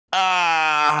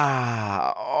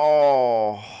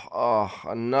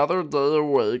Another day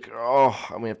awake.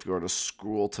 And we have to go to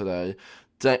school today.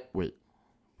 Wait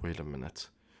a minute.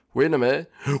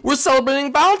 We're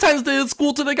celebrating Valentine's Day at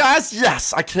school today, guys.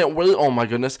 Yes, I can't wait. Oh my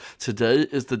goodness. Today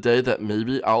is the day that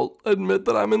maybe I'll admit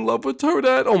that I'm in love with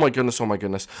Toadtette. Oh my goodness.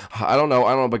 I don't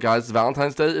know, but guys,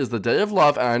 Valentine's Day is the day of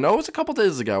love, and I know it was a couple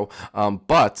days ago,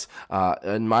 but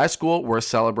in my school, we're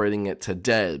celebrating it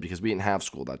today because we didn't have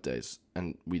school that day,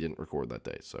 and we didn't record that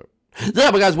day, so...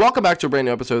 Yeah, but guys, welcome back to a brand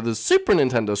new episode of the Super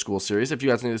Nintendo School Series. If you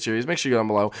guys are new to the series, make sure you go down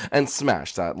below and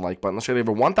smash that like button. Let's get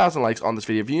over 1,000 likes on this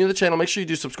video. If you're new to the channel, make sure you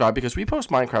do subscribe because we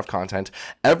post Minecraft content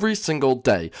every single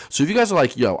day. So if you guys are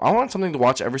like, yo, I want something to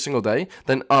watch every single day,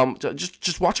 then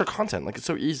just watch our content. Like, it's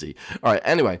so easy. All right,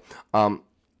 anyway,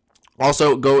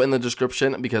 also, go in the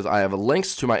description because I have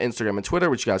links to my Instagram and Twitter,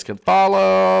 which you guys can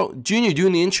follow. Junior,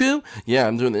 doing the intro? Yeah,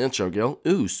 I'm doing the intro, Gil.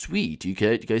 Ooh, sweet. You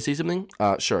guys say something?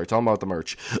 Sure. Tell them about the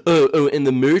merch. And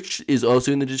the merch is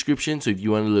also in the description, so if you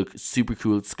want to look super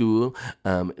cool at school,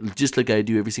 just like I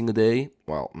do every single day.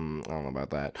 Well, I don't know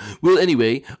about that. Well,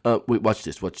 anyway, wait, watch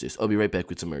this. I'll be right back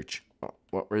with some merch.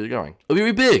 Where are you going? I'll be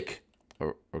right back.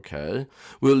 Okay.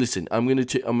 Well, listen, I'm gonna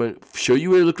show you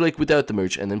what it looked like without the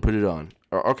merch and then put it on.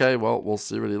 Okay, well, we'll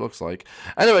see what he looks like.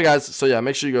 Anyway, guys, so yeah,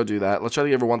 make sure you go do that. Let's try to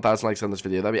get over 1,000 likes on this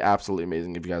video. That'd be absolutely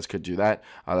amazing if you guys could do that.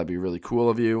 That'd be really cool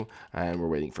of you. And we're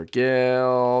waiting for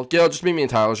Gil. Gil, just meet me in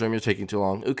Tyler's room. You're taking too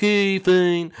long. Okay,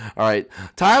 fine. All right.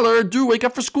 Tyler, dude, wake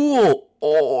up for school.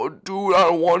 Oh, dude, I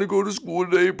don't want to go to school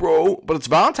today, bro. But it's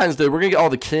Valentine's Day. We're going to get all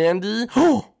the candy.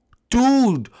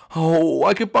 Dude,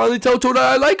 I can finally tell Toadtette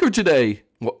I like her today.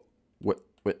 What?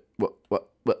 Wait,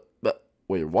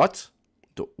 what?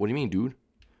 What do you mean, dude?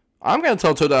 I'm gonna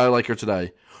tell Toadtette I like her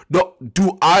today. No,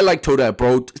 dude, I like Toadtette,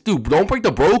 bro. Dude, don't break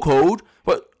the bro code.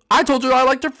 But I told her I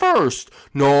liked her first.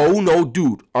 No,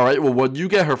 dude. All right, well, what do you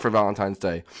get her for Valentine's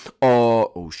Day?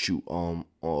 Oh shoot.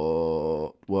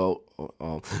 Oh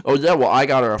yeah, well, I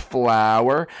got her a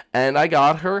flower, and I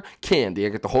got her candy. I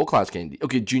got the whole class candy.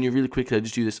 Okay, Junior, really quick, can I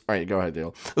just do this? All right, go ahead,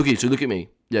 Dale. Okay, so look at me.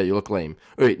 Yeah, you look lame.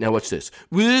 All right, now watch this.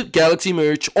 With Galaxy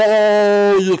merch.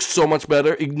 Oh, you look so much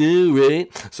better. Ignore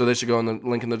it. So they should go on the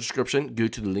link in the description. Go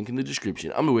to the link in the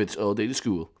description. I'm gonna wear this all day to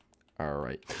school. All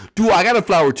right. Dude, I got a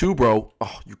flower too, bro.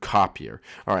 Oh, you copier.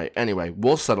 All right, anyway,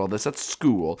 we'll settle this at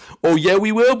school. Oh, yeah,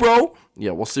 we will, bro.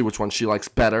 Yeah, we'll see which one she likes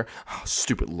better. Oh,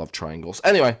 stupid love triangles.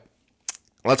 Anyway,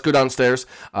 let's go downstairs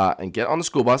and get on the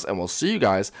school bus, and we'll see you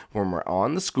guys when we're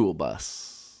on the school bus.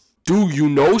 Dude, you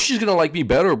know she's gonna like me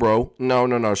better, bro.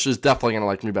 No. She's definitely gonna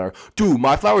like me better. Dude,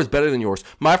 my flower is better than yours.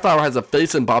 My flower has a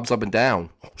face and bobs up and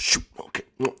down. Oh, shoot. Okay.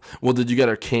 Well, did you get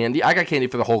her candy? I got candy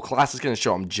for the whole class. It's gonna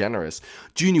show I'm generous.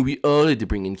 Junior, we all had to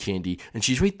bring in candy, and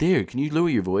she's right there. Can you lower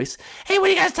your voice? Hey, what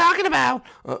are you guys talking about?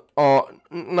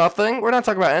 Nothing. We're not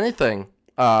talking about anything.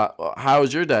 How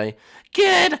was your day?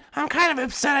 Good. I'm kind of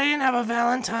upset I didn't have a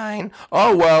Valentine.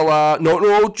 Oh, well,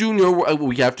 no, Junior.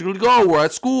 We have to go. We're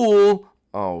at school.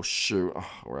 Oh, shoot. Oh,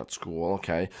 we're at school.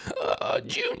 Okay.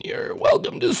 Junior,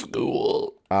 welcome to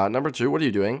school. Number 2, what are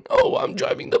you doing? Oh, I'm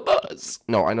driving the bus.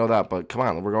 No, I know that, but come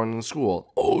on, we're going to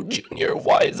school. Oh, Junior,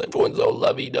 why is everyone so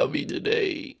lovey-dovey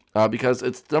today? Because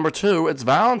it's number 2, it's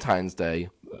Valentine's Day.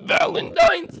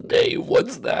 Valentine's Day?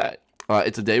 What's that?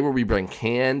 It's a day where we bring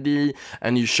candy,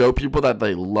 and you show people that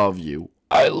they love you.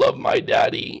 I love my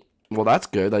daddy. Well, that's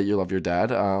good that you love your dad.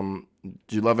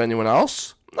 Do you love anyone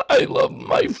else? I love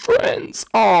my friends.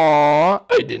 Aww,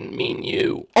 I didn't mean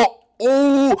you.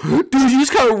 Oh, dude, he's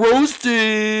kind of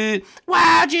roasted.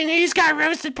 Wow, Junior, he's got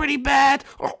roasted pretty bad.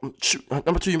 Oh, shoot.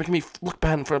 Number 2, you're making me look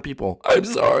bad in front of people. I'm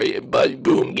sorry, but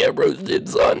boom, get roasted,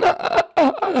 son.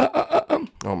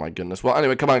 Oh, my goodness. Well,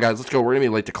 anyway, come on, guys, let's go. We're going to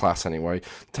be late to class anyway.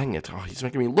 Dang it. Oh, he's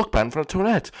making me look bad in front of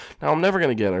Toadtette. Now I'm never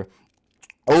going to get her.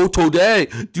 Oh,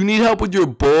 Toadtette, do you need help with your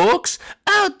books?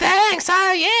 Oh, thanks.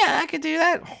 Oh, yeah, I could do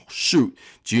that. Oh, shoot.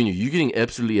 Junior, you're getting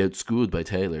absolutely outschooled by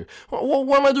Tyler.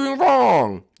 What am I doing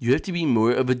wrong? You have to be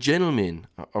more of a gentleman.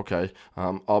 Okay,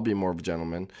 I'll be more of a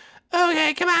gentleman.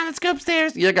 Okay, come on, let's go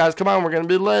upstairs. Yeah, guys, come on, we're going to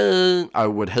be late. I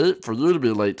would hate for you to be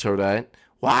late, Toadtette.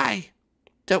 Why?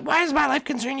 Why does my life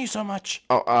concern you so much?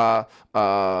 Real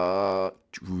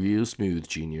smooth,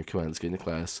 Junior. Come on, let's get into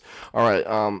class. All right,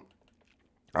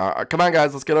 come on,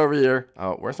 guys, let's get over here.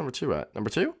 Where's number 2 at?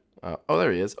 Number 2? Oh,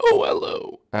 there he is. Oh,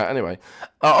 hello. Anyway.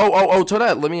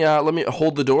 Toadtette, let me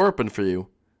hold the door open for you.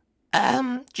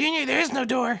 Junior, there is no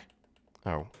door.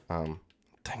 Oh,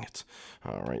 dang it.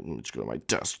 All right, let me just go to my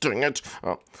desk. Dang it.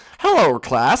 Hello,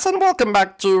 class, and welcome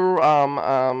back to,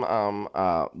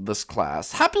 this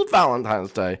class. Happy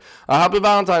Valentine's Day. Happy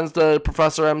Valentine's Day,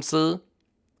 Professor MC. You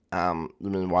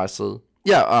mean YC?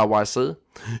 Yeah, Wesley.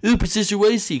 Ooh, Professor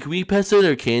Wesley, can we pass out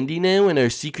our candy now and our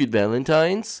secret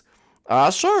Valentines?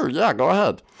 Sure, yeah, go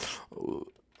ahead.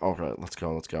 Okay, let's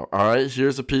go. Alright,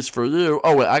 here's a piece for you.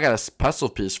 Oh, wait, I got a special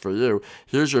piece for you.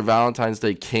 Here's your Valentine's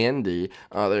Day candy.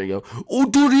 There you go. Oh,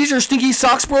 dude, these are stinky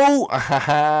socks, bro.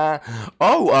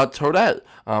 Toadette.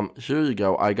 Here you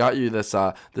go. I got you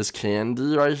this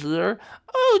candy right here.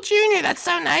 Oh, Junior, that's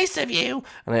so nice of you.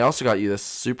 And I also got you this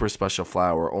super special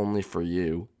flower only for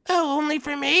you. Oh, only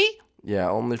for me? Yeah,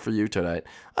 only for you, Toadette.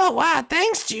 Oh, wow,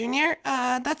 thanks, Junior.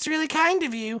 That's really kind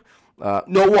of you. No,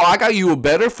 well, I got you a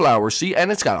better flower, see?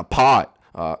 And it's got a pot.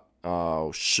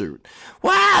 Oh, shoot.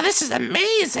 Wow, this is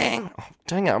amazing. Oh,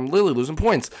 dang it, I'm literally losing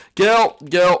points. Gil,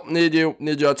 need you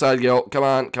outside, Gil. Come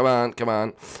on.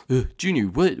 Junior,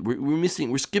 what?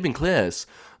 We're skipping class.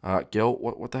 Gil,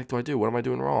 what the heck do I do? What am I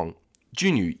doing wrong?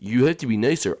 Junior, you have to be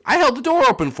nicer. I held the door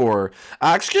open for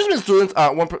her. Excuse me, students.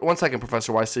 One second,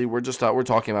 Professor YC. We're just, we're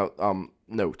talking about,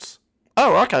 notes.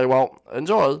 Oh, okay, well,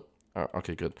 enjoy. Oh,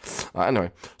 okay, good.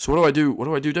 Anyway, so what do I do? What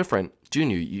do I do different?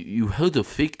 Junior, you held a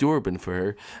fake door open for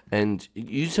her, and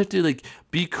you just have to, like,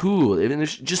 be cool. And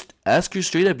just ask her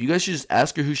straight up. You guys should just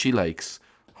ask her who she likes.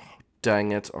 Oh,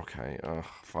 dang it. Okay,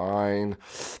 fine.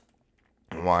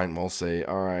 Fine, we'll see.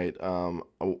 Alright,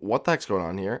 what the heck's going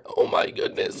on here? Oh my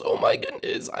goodness,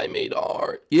 I made a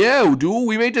heart. Yeah, dude,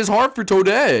 we made this heart for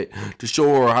Toadette to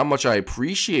show her how much I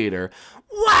appreciate her.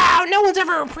 Wow, no one's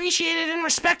ever appreciated and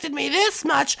respected me this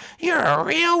much. You're a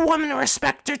real woman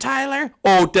respecter, Tyler.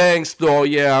 Oh, thanks, though.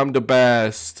 Yeah, I'm the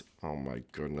best. Oh, my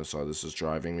goodness. Oh, this is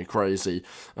driving me crazy.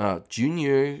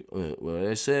 Junior, what did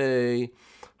I say?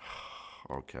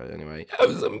 Okay, anyway.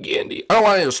 Have some candy. I don't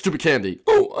want any stupid candy.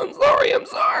 Oh, I'm sorry.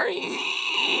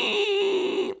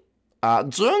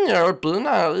 Junior, be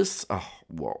nice. Oh,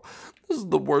 whoa. This is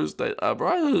the worst day ever.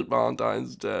 I hate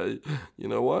Valentine's Day. You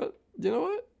know what?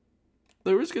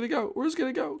 We're just gonna go.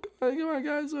 Come on,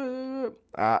 guys.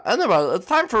 Anyway, it's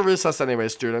time for recess anyway,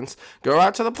 students. Go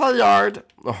out to the play yard.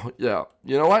 Oh, yeah.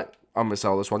 You know what? I'm gonna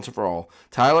sell this once and for all.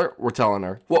 Tyler, we're telling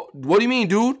her. What do you mean,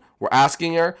 dude? We're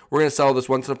asking her. We're gonna sell this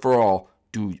once and for all.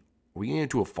 Dude, are we getting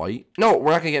into a fight? No,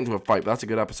 we're not gonna get into a fight, but that's a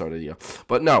good episode idea.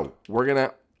 But no, what we're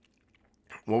gonna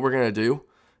do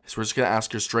is we're just gonna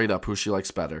ask her straight up who she likes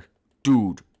better.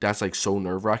 Dude, that's like so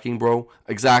nerve-wracking, bro.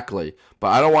 Exactly. But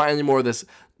I don't want any more of this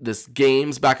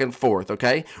games back and forth,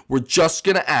 okay? We're just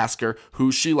gonna ask her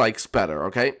who she likes better,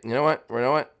 okay? You know what?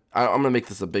 I'm gonna make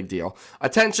this a big deal.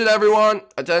 Attention, everyone!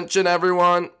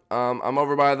 I'm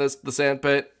over by the sand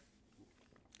pit.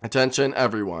 Attention,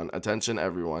 everyone!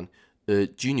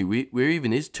 Junior, where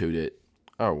even is Toadette?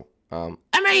 Oh, I'm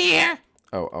right here.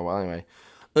 Oh, well, anyway.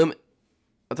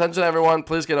 Attention, everyone!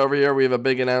 Please get over here. We have a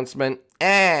big announcement.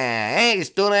 Hey,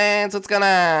 students! What's going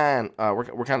on?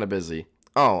 We're kind of busy.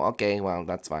 Oh, okay. Well,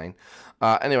 that's fine.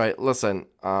 Anyway, listen.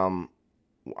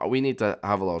 We need to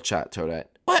have a little chat, Toadette.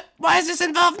 What? Why does this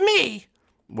involve me?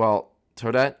 Well,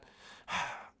 Toadette,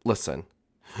 listen.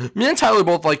 Me and Tyler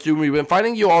both like you, and we've been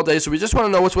fighting you all day, so we just want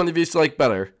to know which one of you you like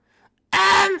better.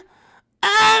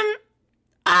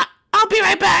 I'll be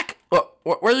right back.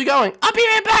 Where are you going? I'll be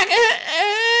right back.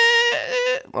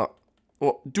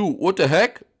 Well, dude, what the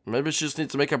heck? Maybe she just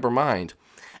needs to make up her mind.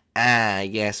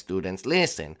 Yes, students,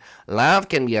 listen. Love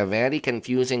can be a very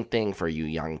confusing thing for you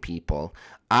young people.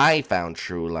 I found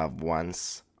true love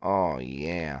once. Oh,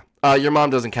 yeah. Your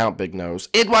mom doesn't count, Big Nose.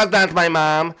 It was not my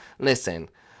mom. Listen,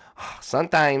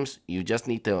 sometimes you just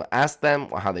need to ask them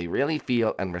how they really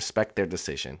feel and respect their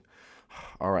decision.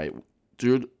 All right,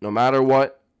 dude, no matter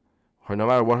what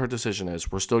her decision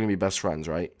is, we're still going to be best friends,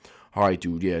 right? All right,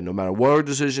 dude, yeah, no matter what her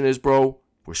decision is, bro,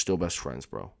 we're still best friends,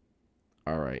 bro.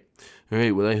 All right.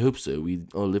 Well, I hope so. We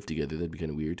all live together. That'd be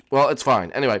kind of weird. Well, it's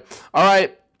fine. Anyway, all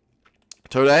right.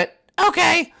 Toadette?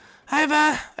 Okay.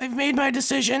 I've made my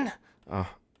decision.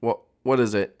 What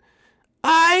is it?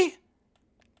 I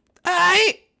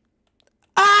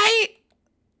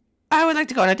would like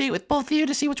to go on a date with both of you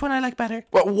to see which one I like better.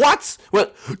 What?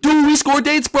 Do we score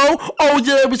dates, bro? Oh,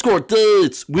 yeah, we score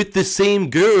dates with the same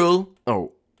girl.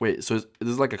 Oh, wait, so is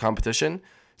this like a competition?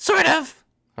 Sort of.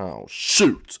 Oh,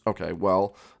 shoot. Okay,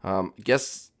 well,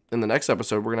 guess in the next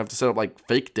episode, we're going to have to set up, like,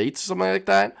 fake dates or something like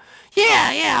that?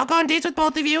 Yeah, I'll go on dates with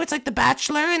both of you. It's like The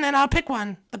Bachelor, and then I'll pick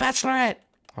one. The Bachelorette.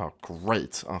 Oh,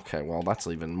 great. Okay, well, that's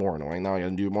even more annoying. Now I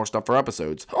gotta do more stuff for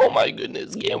episodes. Oh my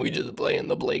goodness, can't we just play in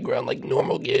the playground like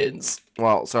normal kids?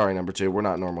 Well, sorry, number 2, we're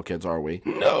not normal kids, are we?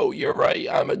 No, you're right.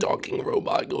 I'm a talking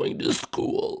robot going to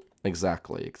school.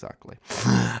 Exactly.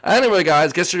 Anyway,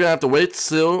 guys, guess you're gonna have to wait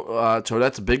till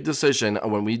Toadette's big decision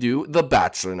when we do The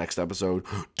Bachelor next episode.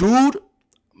 Dude,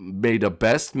 may the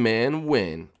best man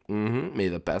win. May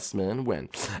the best man win.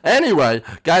 Anyway,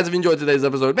 guys, if you enjoyed today's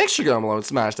episode, make sure you go down below and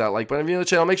smash that like button. If you're new to the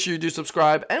channel, make sure you do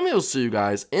subscribe, and we will see you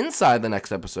guys inside the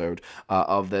next episode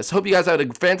of this. Hope you guys had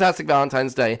a fantastic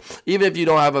Valentine's Day. Even if you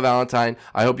don't have a Valentine,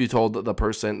 I hope you told the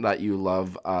person that you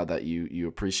love that you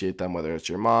appreciate them, whether it's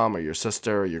your mom or your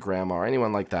sister or your grandma or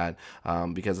anyone like that,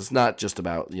 because it's not just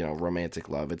about, you know, romantic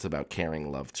love. It's about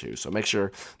caring love too. So make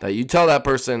sure that you tell that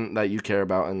person that you care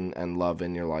about and love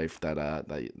in your life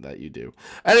that you do.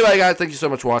 Anyway, guys, thank you so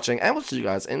much for watching, and we'll see you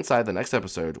guys inside the next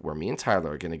episode where me and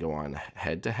Tyler are going to go on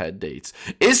head-to-head dates.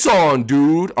 It's on,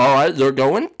 dude. All right, they're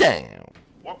going down.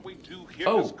 What we do here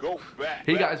is go back.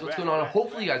 Hey guys, what's going on?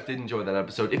 Hopefully you guys did enjoy that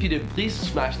episode. If you did, please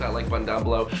smash that like button down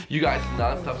below. You guys'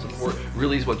 non-stop support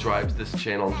really is what drives this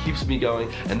channel and keeps me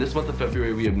going. And this month of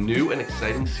February, we have new and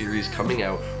exciting series coming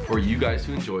out for you guys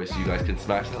to enjoy, so you guys can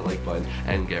smash that like button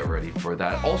and get ready for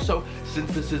that. Also, since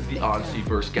this is the Odyssey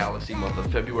vs. Galaxy month of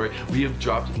February, we have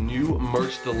dropped new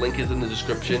merch. The link is in the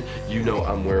description. You know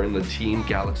I'm wearing the Team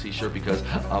Galaxy shirt because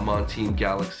I'm on Team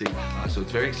Galaxy. So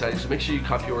it's very exciting. So make sure you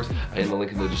copy yours in the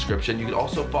link in the description. You can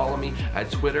also follow me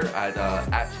at Twitter at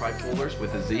Tripolars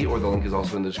with a Z, or the link is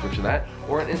also in the description of that,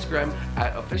 or on Instagram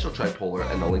at official Tripolar,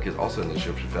 and the link is also in the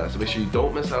description for that. So make sure you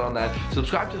don't miss out on that.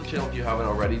 Subscribe to the channel if you haven't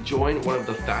already. Join one of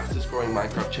the fastest growing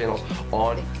Minecraft channels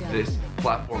on this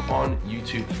platform on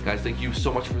YouTube. Guys, thank you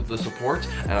so much for the support,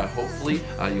 and hopefully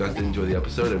you guys did enjoy the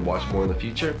episode and watch more in the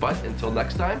future. But until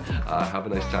next time, have a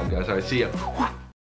nice time, guys. All right, see ya.